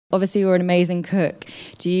Obviously, you're an amazing cook.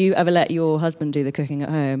 Do you ever let your husband do the cooking at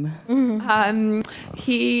home?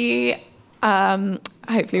 He,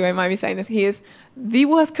 hopefully won't mind me saying this, he is the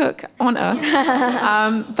worst cook on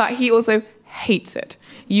earth, but he also hates it.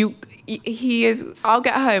 I'll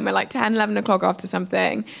get home at like 10, 11 o'clock after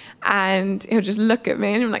something, and he'll just look at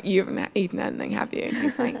me and I'm like, you haven't eaten anything, have you? And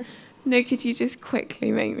he's like, no, could you just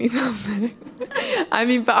quickly make me something? I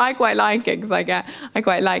mean, but I quite like it because I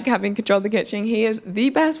quite like having control of the kitchen. He is the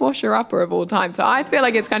best washer-upper of all time. So I feel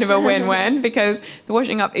like it's kind of a win-win because the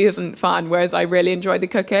washing up isn't fun, whereas I really enjoy the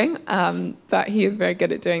cooking. But he is very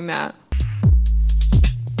good at doing that.